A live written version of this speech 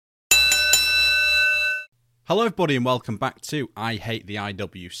Hello everybody and welcome back to I Hate the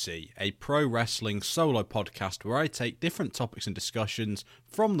IWC, a pro wrestling solo podcast where I take different topics and discussions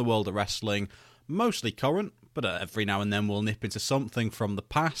from the world of wrestling, mostly current, but every now and then we'll nip into something from the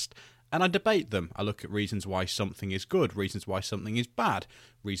past, and I debate them. I look at reasons why something is good, reasons why something is bad,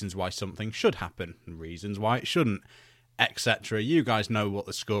 reasons why something should happen, and reasons why it shouldn't, etc. You guys know what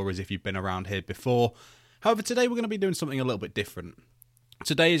the score is if you've been around here before. However, today we're going to be doing something a little bit different.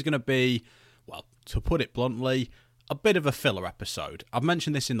 Today is going to be, well, to put it bluntly, a bit of a filler episode. I've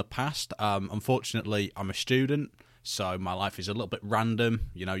mentioned this in the past. Unfortunately, I'm a student, so my life is a little bit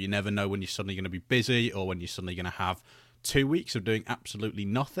random. You know, you never know when you're suddenly going to be busy or when you're suddenly going to have 2 weeks of doing absolutely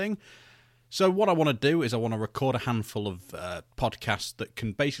nothing. So what I want to do is I want to record a handful of podcasts that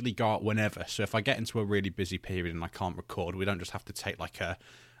can basically go out whenever. So if I get into a really busy period and I can't record, we don't just have to take like a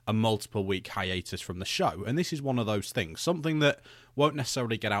multiple week hiatus from the show. And this is one of those things, something that won't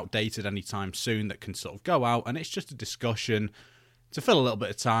necessarily get outdated anytime soon, that can sort of go out, and it's just a discussion to fill a little bit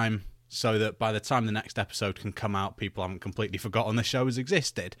of time so that by the time the next episode can come out, people haven't completely forgotten the show has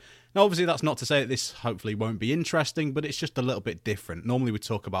existed. Now obviously that's not to say that this hopefully won't be interesting, but it's just a little bit different. Normally we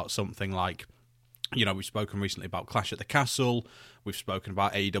talk about something like, you know, we've spoken recently about Clash at the Castle, we've spoken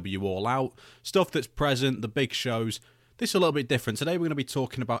about AEW All Out, stuff that's present, the big shows. This is a little bit different. Today we're going to be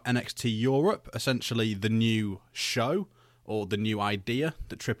talking about NXT Europe, essentially the new show or the new idea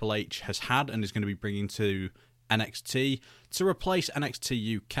that Triple H has had and is going to be bringing to NXT to replace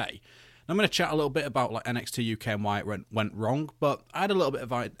NXT UK. Now, I'm going to chat a little bit about like NXT UK and why it went wrong, but I had a little bit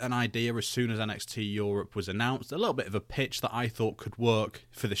of an idea as soon as NXT Europe was announced, a little bit of a pitch that I thought could work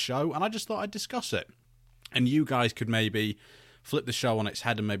for the show, and I just thought I'd discuss it. And you guys could maybe flip the show on its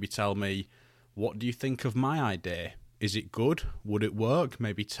head and maybe tell me, what do you think of my idea? Is it good? Would it work?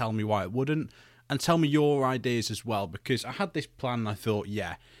 Maybe tell me why it wouldn't. And tell me your ideas as well, because I had this plan and I thought,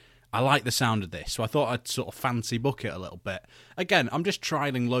 yeah, I like the sound of this. So I thought I'd sort of fancy book it a little bit. Again, I'm just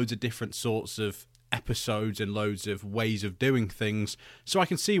trialing loads of different sorts of episodes and loads of ways of doing things so I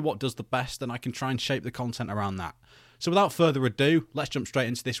can see what does the best and I can try and shape the content around that. So without further ado, let's jump straight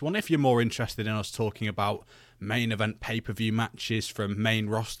into this one. If you're more interested in us talking about main event pay-per-view matches from main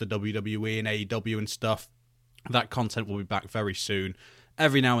roster WWE and AEW and stuff, that content will be back very soon.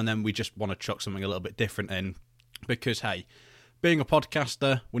 Every now and then we just want to chuck something a little bit different in because, hey, being a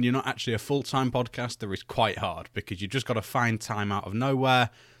podcaster, when you're not actually a full-time podcaster, is quite hard because you've just got to find time out of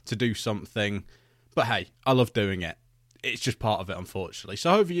nowhere to do something. But hey, I love doing it. It's just part of it, unfortunately. So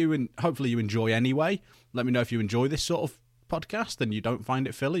hopefully you enjoy anyway. Let me know if you enjoy this sort of podcast and you don't find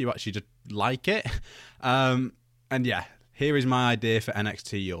it filler, you actually just like it. And yeah, here is my idea for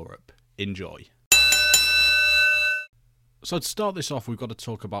NXT Europe. Enjoy. So to start this off, we've got to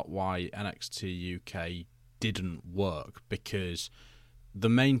talk about why NXT UK didn't work, because the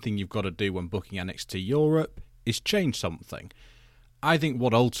main thing you've got to do when booking NXT Europe is change something. I think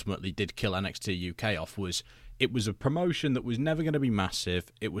what ultimately did kill NXT UK off was it was a promotion that was never going to be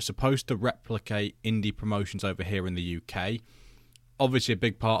massive. It was supposed to replicate indie promotions over here in the UK. Obviously, a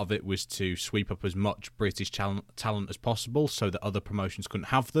big part of it was to sweep up as much British talent as possible so that other promotions couldn't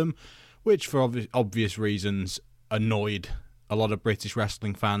have them, which for obvious reasons annoyed a lot of British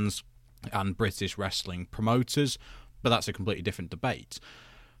wrestling fans and British wrestling promoters, but that's a completely different debate.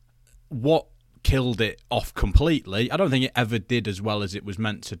 What killed it off completely, I don't think it ever did as well as it was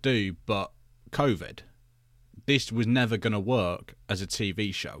meant to do, but COVID. This was never going to work as a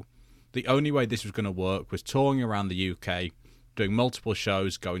TV show. The only way this was going to work was touring around the UK, doing multiple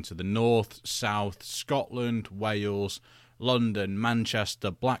shows, going to the north, south, Scotland, Wales, London,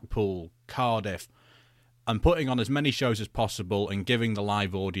 Manchester, Blackpool, Cardiff, and putting on as many shows as possible and giving the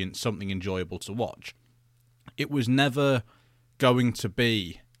live audience something enjoyable to watch. It was never going to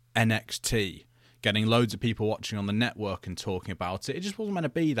be NXT, getting loads of people watching on the network and talking about it. It just wasn't meant to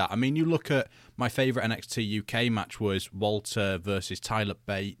be that. I mean, you look at my favourite NXT UK match was Walter versus Tyler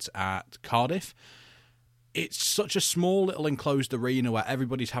Bate at Cardiff. It's such a small little enclosed arena where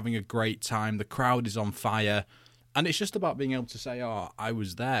everybody's having a great time, the crowd is on fire, and it's just about being able to say, oh, I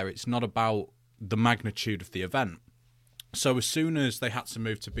was there. It's not about the magnitude of the event. So as soon as they had to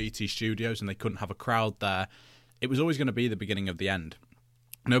move to BT Studios and they couldn't have a crowd there, it was always going to be the beginning of the end.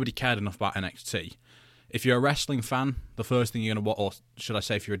 Nobody cared enough about NXT. If you're a wrestling fan, the first thing you're going to watch, or should I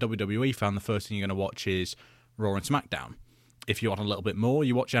say if you're a WWE fan, the first thing you're going to watch is Raw and SmackDown. If you want a little bit more,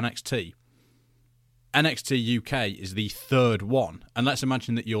 you watch NXT. NXT UK is the third one. And let's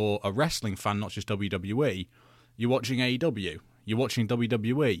imagine that you're a wrestling fan, not just WWE. You're watching AEW. You're watching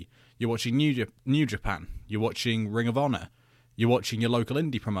WWE. You're watching New Japan. You're watching Ring of Honor. You're watching your local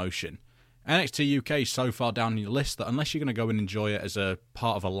indie promotion. NXT UK is so far down your list that unless you're going to go and enjoy it as a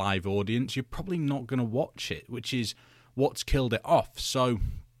part of a live audience, you're probably not going to watch it, which is what's killed it off. So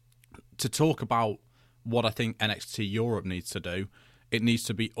to talk about what I think NXT Europe needs to do, it needs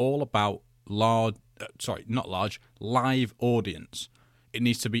to be all about live audience. It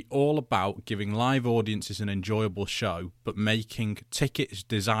needs to be all about giving live audiences an enjoyable show, but making tickets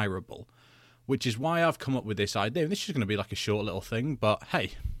desirable, which is why I've come up with this idea. This is going to be like a short little thing, but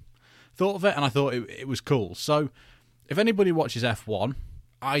hey, thought of it and I thought it was cool. So if anybody watches F1,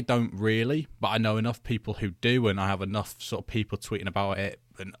 I don't really, but I know enough people who do, and I have enough sort of people tweeting about it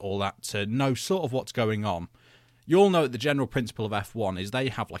and all that to know sort of what's going on. You all know that the general principle of F1 is they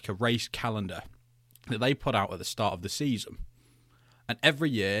have like a race calendar that they put out at the start of the season. And every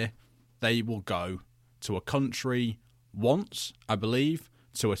year they will go to a country once, I believe,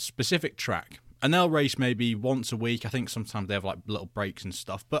 to a specific track. And they'll race maybe once a week. I think sometimes they have like little breaks and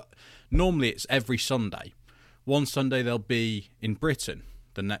stuff. But normally it's every Sunday. One Sunday they'll be in Britain.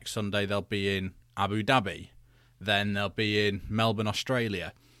 The next Sunday they'll be in Abu Dhabi. Then they'll be in Melbourne,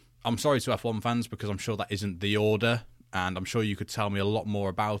 Australia. I'm sorry to F1 fans because I'm sure that isn't the order. And I'm sure you could tell me a lot more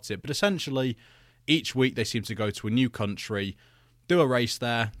about it. But essentially, each week they seem to go to a new country, do a race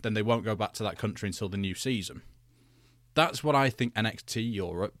there, then they won't go back to that country until the new season. That's what I think NXT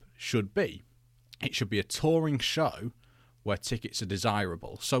Europe should be. It should be a touring show where tickets are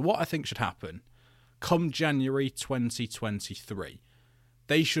desirable. So what I think should happen, come January 2023,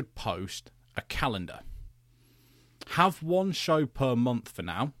 they should post a calendar. Have one show per month for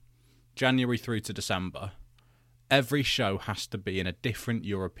now, January through to December. Every show has to be in a different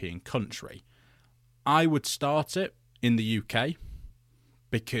European country. I would start it in the UK,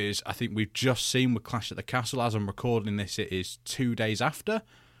 because I think we've just seen with Clash at the Castle, as I'm recording this, it is 2 days after.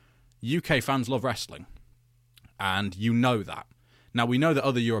 UK fans love wrestling, and you know that. Now, we know that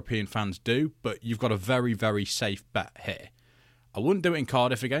other European fans do, but you've got a very, very safe bet here. I wouldn't do it in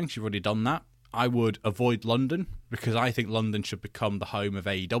Cardiff again, because you've already done that. I would avoid London, because I think London should become the home of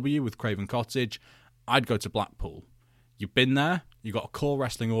AEW with Craven Cottage. I'd go to Blackpool. You've been there, you've got a core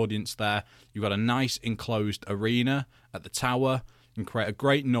wrestling audience there, you've got a nice enclosed arena at the Tower, and create a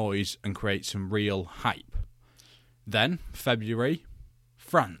great noise and create some real hype. Then, February,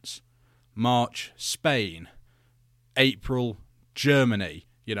 France. March, Spain. April, Germany.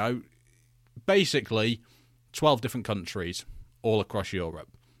 You know, basically 12 different countries all across Europe.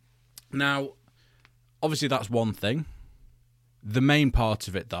 Now, obviously that's one thing. The main part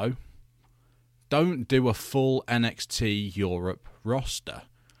of it, though, don't do a full NXT Europe roster.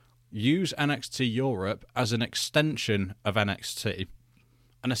 Use NXT Europe as an extension of NXT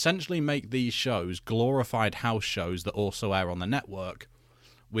and essentially make these shows glorified house shows that also air on the network,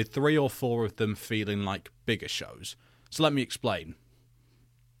 with 3 or 4 of them feeling like bigger shows. So let me explain.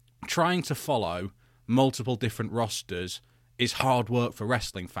 Trying to follow multiple different rosters is hard work for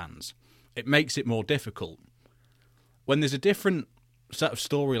wrestling fans. It makes it more difficult. When there's a different set of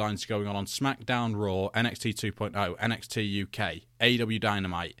storylines going on SmackDown, Raw, NXT 2.0, NXT UK, AEW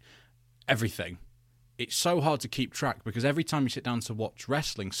Dynamite, everything, it's so hard to keep track because every time you sit down to watch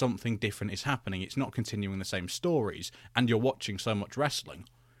wrestling, something different is happening. It's not continuing the same stories, and you're watching so much wrestling.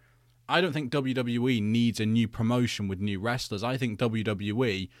 I don't think WWE needs a new promotion with new wrestlers. I think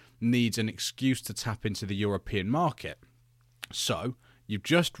WWE needs an excuse to tap into the European market. So, you've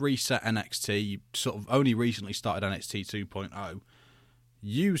just reset NXT, you sort of only recently started NXT 2.0.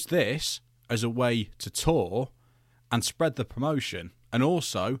 Use this as a way to tour and spread the promotion, and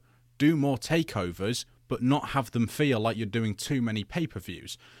also do more takeovers, but not have them feel like you're doing too many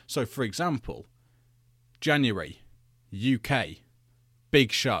pay-per-views. So, for example, January, UK,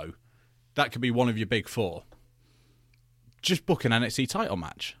 big show. That could be one of your big 4. Just book an NXT title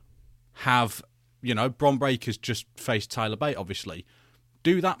match. Have, Bron Breakker's just faced Tyler Bate, obviously.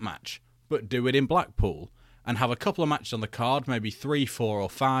 Do that match, but do it in Blackpool. And have a couple of matches on the card, maybe 3, 4, or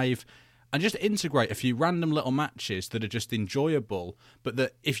 5, and just integrate a few random little matches that are just enjoyable, but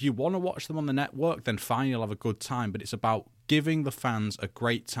that if you want to watch them on the network, then fine, you'll have a good time. But it's about giving the fans a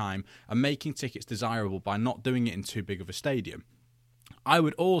great time and making tickets desirable by not doing it in too big of a stadium. I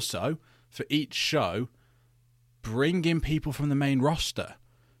would also, for each show, bring in people from the main roster.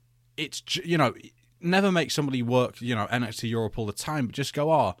 It's, never make somebody work, NXT Europe all the time, but just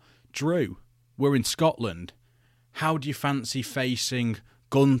go, Drew, we're in Scotland. How do you fancy facing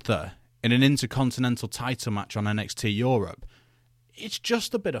Gunther in an intercontinental title match on NXT Europe? It's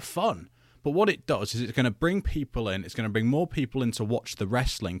just a bit of fun. But what it does is it's going to bring people in. It's going to bring more people in to watch the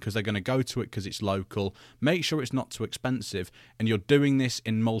wrestling because they're going to go to it because it's local. Make sure it's not too expensive. And you're doing this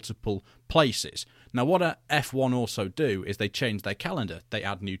in multiple places. Now, what F1 also do is they change their calendar. They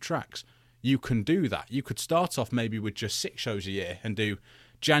add new tracks. you can do that. You could start off maybe with just 6 shows a year and do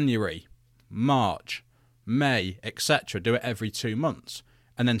January, March, May, etc. Do it every 2 months,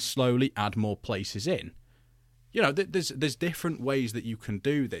 and then slowly add more places in. You know, there's different ways that you can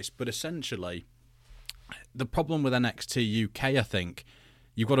do this, but essentially, the problem with NXT UK, I think,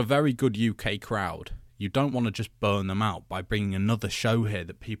 you've got a very good UK crowd. You don't want to just burn them out by bringing another show here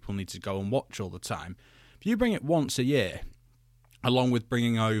that people need to go and watch all the time. If you bring it once a year, along with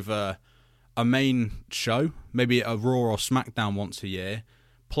bringing over a main show, maybe a Raw or SmackDown once a year,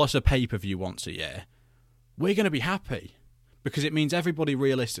 plus a pay-per-view once a year, we're going to be happy. Because it means everybody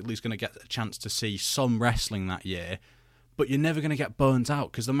realistically is going to get a chance to see some wrestling that year, but you're never going to get burnt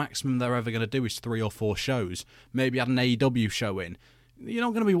out because the maximum they're ever going to do is 3 or 4 shows. Maybe add an AEW show in. You're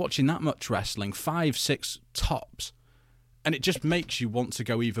not going to be watching that much wrestling, 5, 6 tops. And it just makes you want to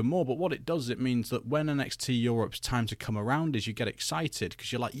go even more. But what it does, it means that when NXT Europe's time to come around is you get excited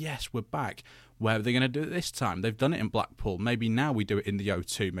because you're like, yes, we're back. Where are they going to do it this time? They've done it in Blackpool. Maybe now we do it in the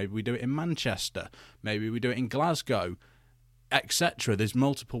O2. Maybe we do it in Manchester. Maybe we do it in Glasgow, etc. There's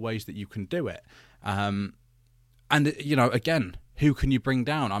multiple ways that you can do it. And, you know, again, who can you bring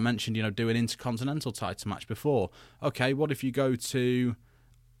down? I mentioned, you know, do an Intercontinental title match before. Okay, what if you go to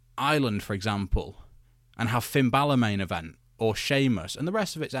Ireland, for example, and have Finn Balor main event, or Sheamus, and the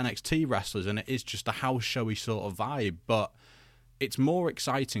rest of it's NXT wrestlers, and it is just a house showy sort of vibe, but it's more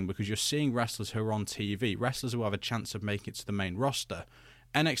exciting because you're seeing wrestlers who are on TV, wrestlers who have a chance of making it to the main roster.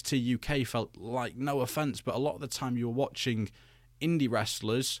 NXT UK felt like, no offence, but a lot of the time you were watching indie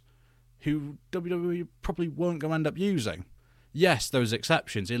wrestlers who WWE probably weren't going to end up using. Yes, there was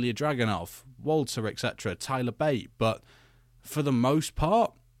exceptions, Ilya Dragunov, Walter, etc., Tyler Bate, but for the most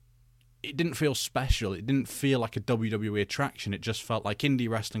part, it didn't feel special. It didn't feel like a WWE attraction. It just felt like indie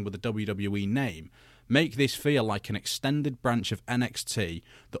wrestling with a WWE name. Make this feel like an extended branch of NXT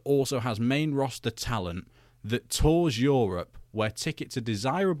that also has main roster talent that tours Europe where tickets are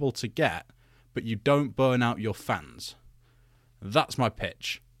desirable to get, but you don't burn out your fans. That's my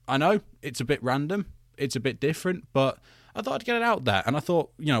pitch. I know, it's a bit random, it's a bit different, but I thought I'd get it out there, and I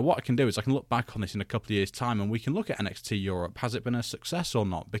thought, you know, what I can do is I can look back on this in a couple of years' time and we can look at NXT Europe. Has it been a success or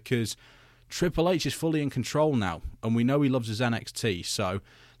not? Because Triple H is fully in control now, and we know he loves his NXT, so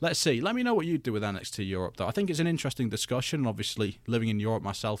let's see. Let me know what you do with NXT Europe, though. I think it's an interesting discussion. Obviously, living in Europe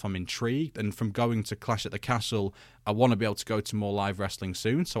myself, I'm intrigued, and from going to Clash at the Castle, I want to be able to go to more live wrestling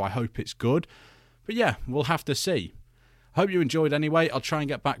soon, so I hope it's good. But yeah, we'll have to see. Hope you enjoyed anyway. I'll try and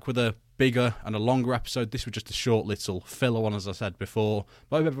get back with a bigger and a longer episode. This was just a short little filler one, as I said before.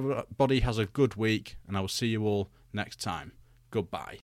 But I hope everybody has a good week, and I will see you all next time. Goodbye.